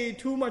way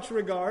too much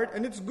regard,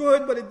 and it's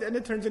good, but then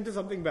it turns into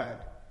something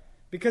bad.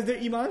 Because their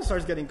iman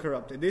starts getting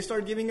corrupted. They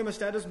start giving him a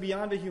status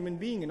beyond a human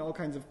being and all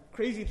kinds of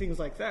crazy things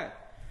like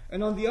that.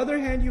 And on the other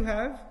hand, you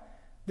have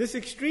this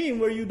extreme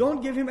where you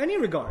don't give him any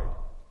regard.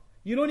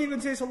 You don't even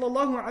say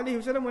sallallahu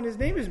alaihi wasallam when his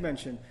name is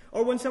mentioned.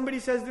 Or when somebody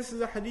says this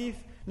is a hadith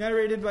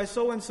narrated by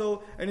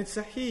so-and-so and it's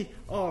sahih,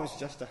 oh, it's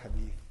just a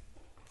hadith.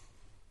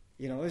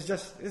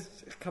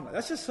 Come on,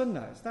 that's just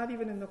sunnah. It's not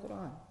even in the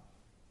Quran.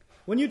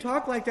 When you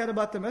talk like that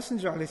about the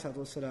Messenger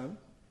ﷺ,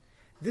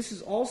 this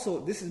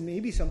is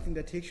maybe something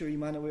that takes your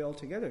iman away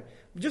altogether.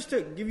 Just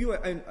to give you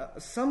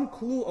some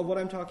clue of what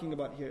I'm talking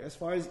about here as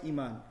far as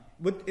iman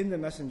within the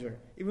Messenger.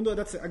 Even though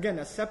that's, again,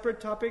 a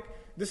separate topic,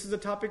 this is the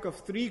topic of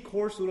 3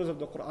 core surahs of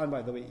the Quran,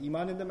 by the way.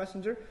 Iman in the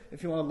Messenger,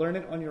 if you want to learn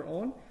it on your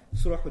own.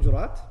 Surah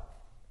Hujurat,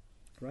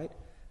 right?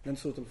 Then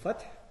Surah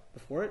Al-Fath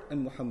before it,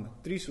 and Muhammad.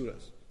 3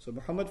 surahs. So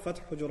Muhammad,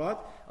 Fath, Hujurat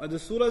are the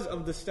surahs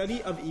of the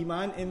study of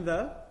iman in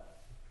the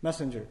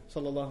Messenger,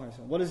 sallallahu alaihi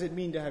wasallam. What does it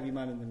mean to have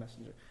iman in the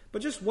Messenger?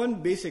 But just one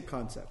basic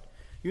concept.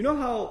 You know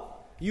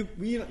how you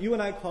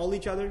and I call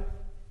each other?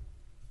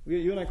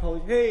 You and I call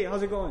each other, hey,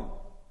 how's it going?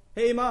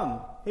 Hey, Imam.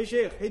 Hey,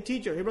 Sheikh. Hey,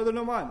 teacher. Hey, Brother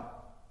Noman.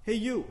 Hey,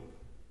 you.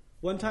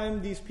 One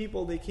time these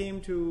people, they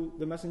came to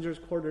the Messenger's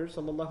quarters,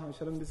 sallallahu alaihi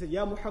wasallam. They said,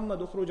 Ya Muhammad,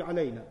 ukhruj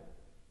alayna.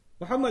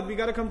 Muhammad, we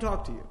got to come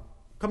talk to you.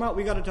 Come out,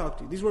 we got to talk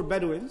to you. These were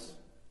Bedouins.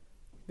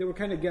 They were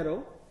kind of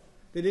ghetto.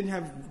 They didn't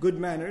have good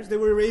manners. They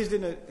were raised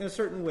in a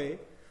certain way.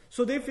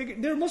 So they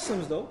figured, they're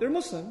Muslims though, they're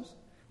Muslims.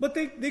 But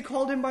they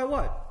called him by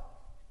what?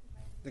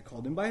 They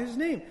called him by his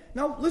name.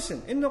 Now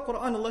listen, in the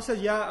Quran Allah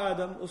says, Ya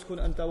Adam, uskun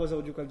anta wa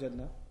zawjuka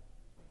al-jannah.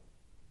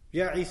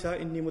 Ya Isa,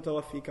 inni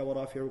mutawaffika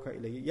wa rafi'uka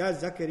ilayya. Ya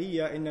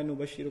Zakariya, inna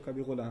nubashiruka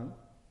bi ghulam.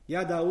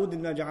 Ya Dawood,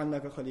 inna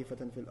ja'alnaka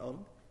khalifatan fil ard.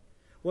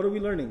 What are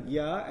we learning?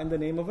 Ya and the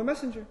name of a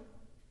messenger.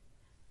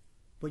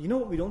 But you know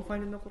what we don't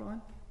find in the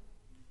Quran?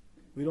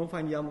 We don't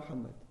find Ya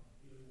Muhammad.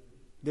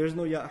 There's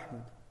no Ya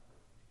Ahmad.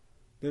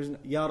 There's no,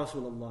 Ya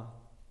Rasulullah,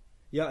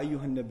 Ya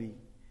Ayyuhal Nabi,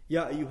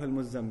 Ya Ayyuhal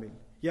Muzzammil,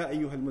 Ya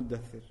Ayyuhal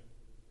Muddathir.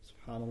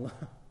 SubhanAllah.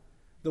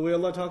 The way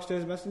Allah talks to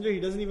His Messenger, He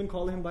doesn't even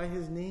call him by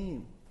his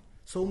name.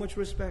 So much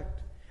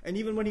respect. And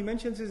even when He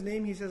mentions his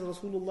name, He says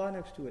Rasulullah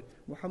next to it.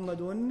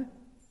 Muhammadun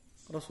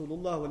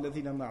Rasulullah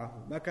walladhina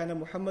ma'ahu. Ma kana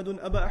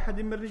Muhammadun aba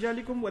ahadin min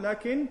rijalikum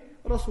walakin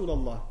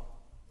Rasulullah.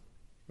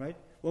 Right?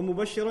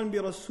 وَمُبَشِّرًا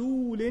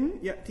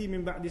بِرَسُولٍ يَأْتِي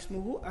مِن بَعْدِ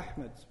اسْمُهُ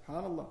أَحْمَدٍ.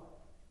 SubhanAllah.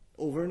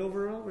 Over and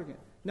over and over again.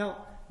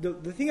 Now, the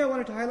thing I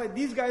wanted to highlight,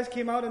 these guys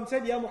came out and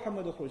said, Ya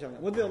Muhammad ukhruj alayna.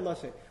 What did Allah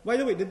say? By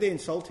the way, did they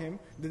insult him?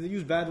 Did they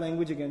use bad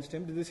language against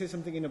him? Did they say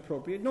something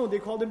inappropriate? No, they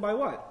called him by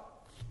what?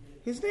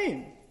 His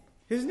name.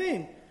 His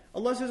name.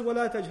 Allah says,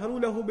 وَلَا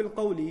تَجْهَرُوا لَهُ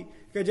بِالْقَوْلِ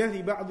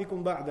كَجَهْرِ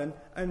بَعْضِكُمْ بَعْضًا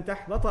أَن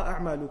تَحْبَطَ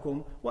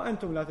أَعْمَالُكُمْ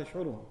وَأَنْتُمْ لَا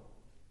تَشْعُرُونَ.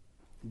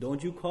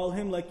 Don't you call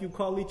him like you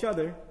call each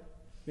other,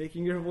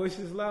 making your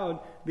voices loud,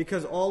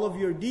 because all of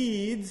your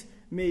deeds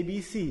may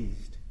be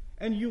seized,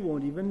 and you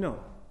won't even know.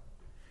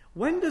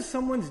 When does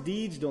someone's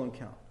deeds don't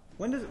count?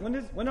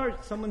 When are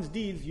someone's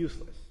deeds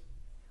useless?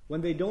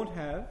 When they don't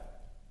have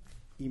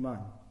iman.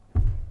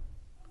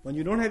 When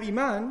you don't have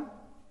iman,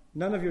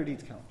 none of your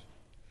deeds count.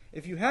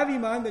 If you have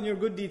iman, then your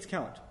good deeds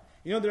count.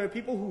 You know, there are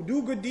people who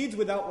do good deeds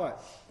without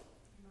what?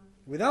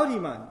 Without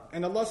iman.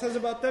 And Allah says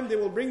about them, they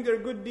will bring their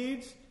good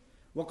deeds.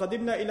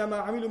 وَقَدِمْنَا إِلَى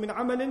مَا عَمِلُوا مِنْ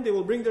عَمَلٍ. They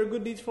will bring their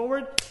good deeds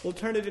forward, will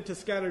turn it into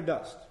scattered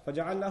dust.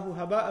 فَجَعَلْنَاهُ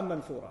هَبَاءً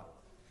مَنْثُورًا.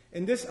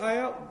 In this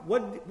ayah,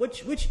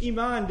 which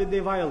iman did they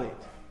violate?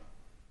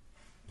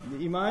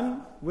 The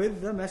iman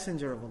with the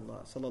Messenger of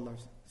Allah sallallahu alaihi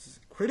wasallam. This is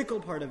a critical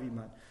part of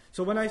iman.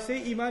 So when I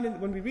say iman,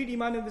 when we read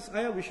iman in this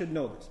ayah, we should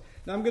know this.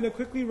 Now I'm going to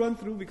quickly run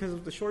through because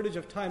of the shortage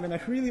of time, and I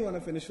really want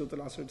to finish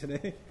Surah Al-Asr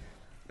today,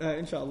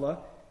 inshallah.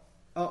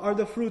 Are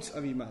the fruits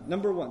of iman.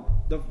 Number one,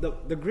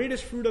 the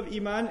greatest fruit of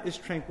iman is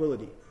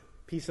tranquility,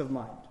 peace of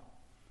mind.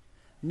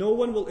 No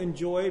one will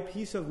enjoy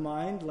peace of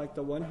mind like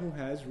the one who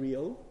has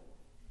real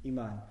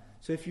iman.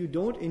 So if you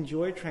don't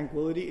enjoy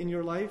tranquility in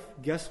your life,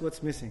 guess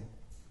what's missing?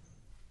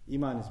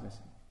 Iman is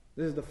missing.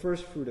 This is the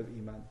first fruit of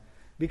iman.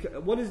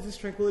 Because what does this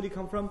tranquility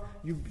come from?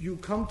 You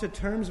come to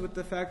terms with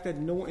the fact that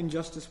no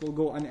injustice will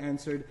go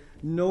unanswered,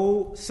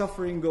 no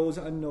suffering goes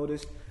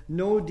unnoticed,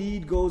 no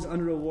deed goes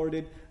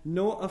unrewarded,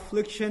 no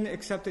affliction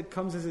except it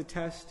comes as a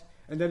test,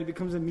 and that it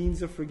becomes a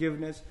means of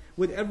forgiveness.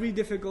 With every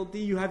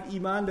difficulty, you have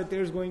iman that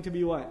there's going to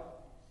be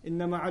what?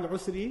 Inna ma'al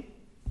usri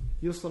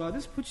yusra.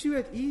 This puts you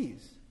at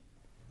ease.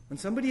 When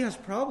somebody has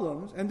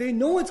problems, and they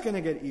know it's going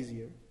to get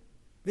easier,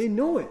 they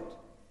know it,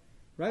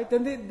 right?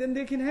 Then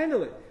they can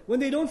handle it. When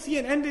they don't see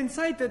an end in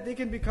sight that they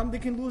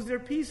can lose their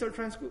peace or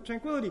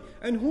tranquility.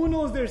 And who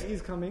knows there's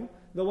ease coming?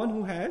 The one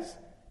who has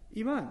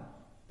iman.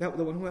 The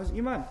one who has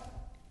iman.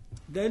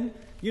 Then,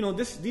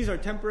 these are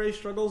temporary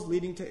struggles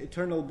leading to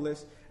eternal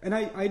bliss. And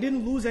I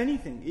didn't lose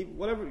anything.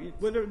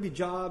 Whether it be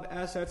job,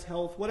 assets,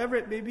 health, whatever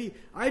it may be.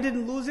 I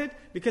didn't lose it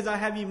because I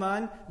have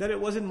iman that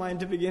it wasn't mine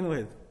to begin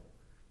with.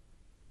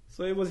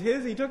 So it was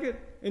his, he took it.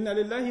 Inna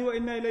lillahi wa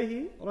inna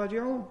ilayhi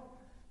raji'un.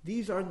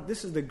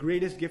 This is the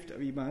greatest gift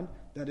of iman,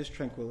 that is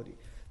tranquility.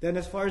 Then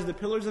as far as the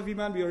pillars of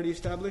Iman, we already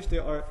established.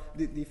 There are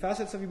the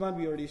facets of Iman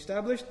we already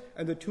established.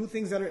 And the two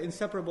things that are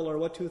inseparable are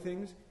what two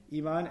things?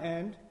 Iman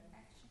and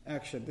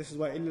action. This is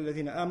why إِلَّا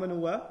الَّذِينَ آمَنُوا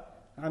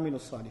وَعَمِلُوا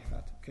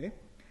الصَّالِحَاتِ. Okay?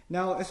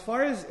 Now, as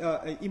far as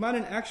Iman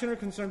and action are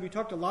concerned, we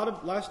talked a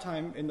lot last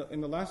time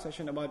in the last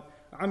session about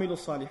Amilu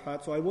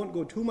Salihat, so I won't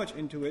go too much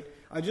into it.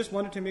 I just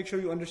wanted to make sure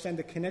you understand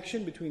the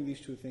connection between these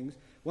two things.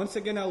 Once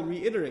again, I'll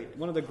reiterate,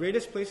 one of the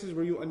greatest places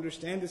where you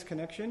understand this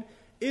connection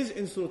is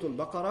in Surah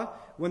Al-Baqarah,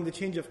 when the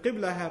change of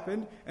Qibla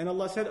happened, and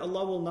Allah said,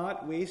 Allah will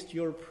not waste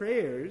your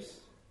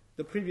prayers,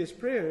 the previous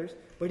prayers,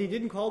 but He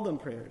didn't call them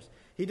prayers.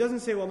 He doesn't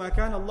say, وَمَا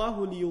كَانَ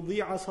اللَّهُ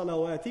لِيُضِيعَ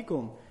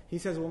صَلَوَاتِكُمْ. He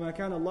says, وَمَا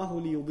كَانَ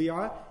اللَّهُ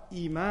لِيُضِيعَ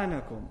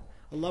إِيمَانَكُمْ.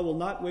 Allah will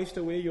not waste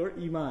away your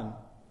iman.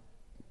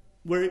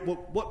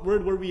 What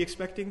word were we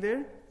expecting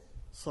there?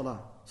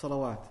 Salah,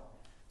 salawat.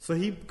 So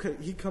it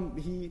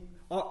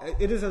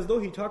is as though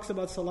He talks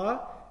about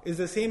salah is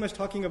the same as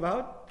talking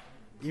about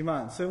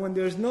iman. So when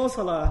there's no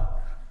salah,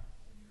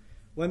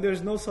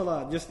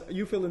 just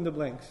you fill in the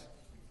blanks.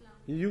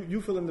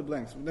 You fill in the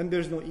blanks. Then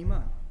there's no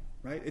iman.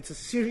 Right? It's a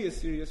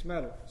serious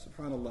matter.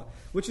 Subhanallah.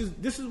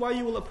 This is why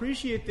you will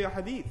appreciate the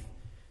hadith.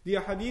 The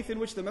hadith in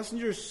which the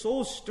Messenger is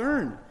so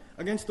stern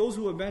against those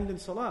who abandon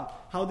salah.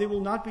 How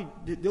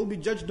they'll be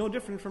judged no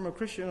different from a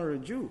Christian or a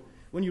Jew.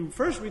 When you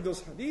first read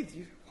those hadith,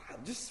 wow,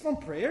 just from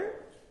prayer?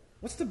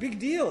 What's the big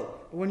deal?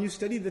 But when you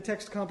study the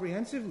text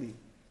comprehensively,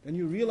 then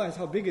you realize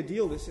how big a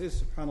deal this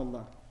is,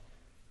 subhanallah.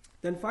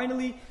 Then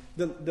finally,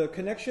 the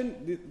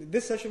connection,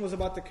 this session was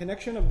about the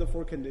connection of the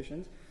four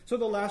conditions. So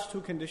the last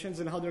two conditions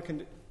and how they're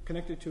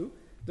connected to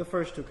the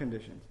first two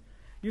conditions.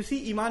 You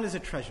see, iman is a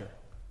treasure.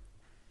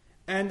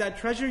 And that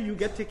treasure you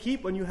get to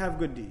keep when you have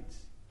good deeds.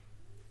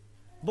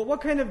 But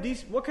what kind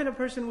of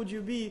person would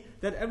you be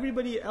that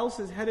everybody else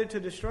is headed to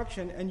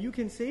destruction and you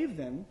can save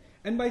them,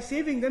 and by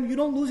saving them you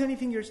don't lose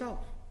anything yourself?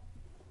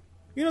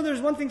 There's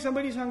one thing,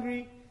 somebody's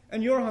hungry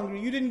and you're hungry.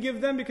 You didn't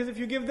give them because if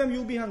you give them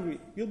you'll be hungry.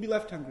 You'll be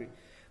left hungry.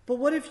 But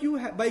what if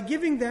by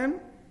giving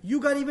them you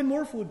got even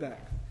more food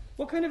back?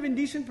 What kind of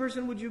indecent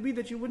person would you be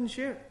that you wouldn't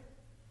share?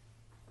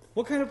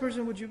 What kind of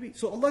person would you be?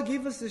 So Allah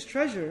gave us this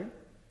treasure.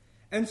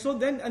 And so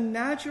then a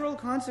natural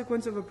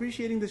consequence of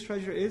appreciating this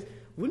treasure is,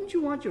 wouldn't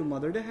you want your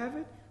mother to have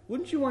it?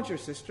 Wouldn't you want your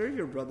sister,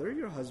 your brother,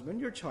 your husband,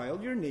 your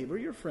child, your neighbor,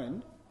 your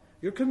friend,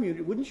 your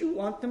community? Wouldn't you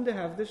want them to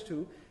have this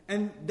too?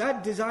 And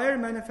that desire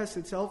manifests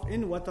itself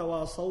in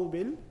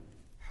وَتَوَاصَوْا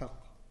بِالْحَقِّ.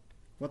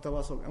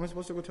 وَتَوَاصَوْا. Am I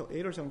supposed to go till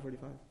 8 or 7:45?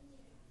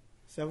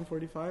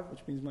 7:45, which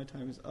means my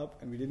time is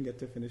up and we didn't get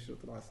to finish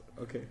with the last.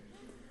 Okay.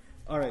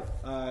 Alright,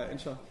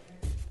 inshallah.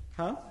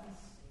 Huh?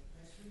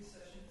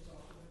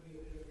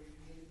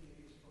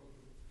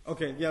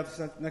 Okay, yeah, this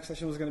next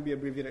session was going to be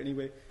abbreviated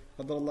anyway.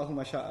 قَدَّرَ اللَّهُ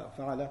مَا شَاءَ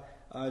فَعَلَ.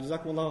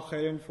 Jazakumullahu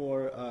khairan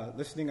for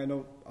listening. I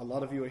know a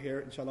lot of you are here,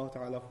 inshallah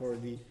ta'ala, for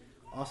the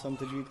awesome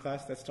tajweed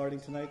class that's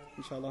starting tonight,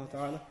 inshallah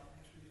ta'ala.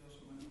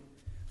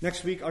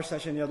 Next week, our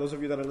session, those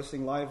of you that are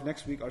listening live,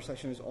 next week our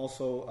session is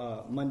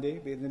also Monday,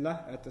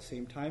 bi'idhnillah, at the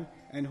same time.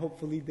 And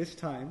hopefully this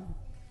time,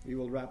 we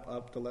will wrap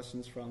up the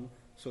lessons from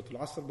Surah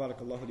Al-Asr.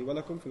 Barakallahu li wa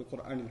lakum fil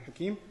Qur'an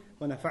al-Hakim.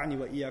 ونفعني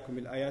وإياكم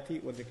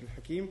بالآيات والذكر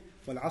الحكيم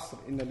والعصر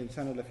إن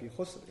الإنسان لفي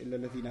خسر إلا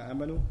الذين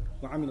آمنوا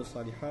وعملوا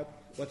الصالحات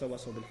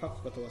وتواصوا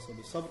بالحق وتواصوا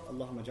بالصبر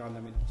اللهم اجعلنا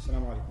منهم.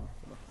 السلام عليكم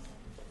ورحمة الله.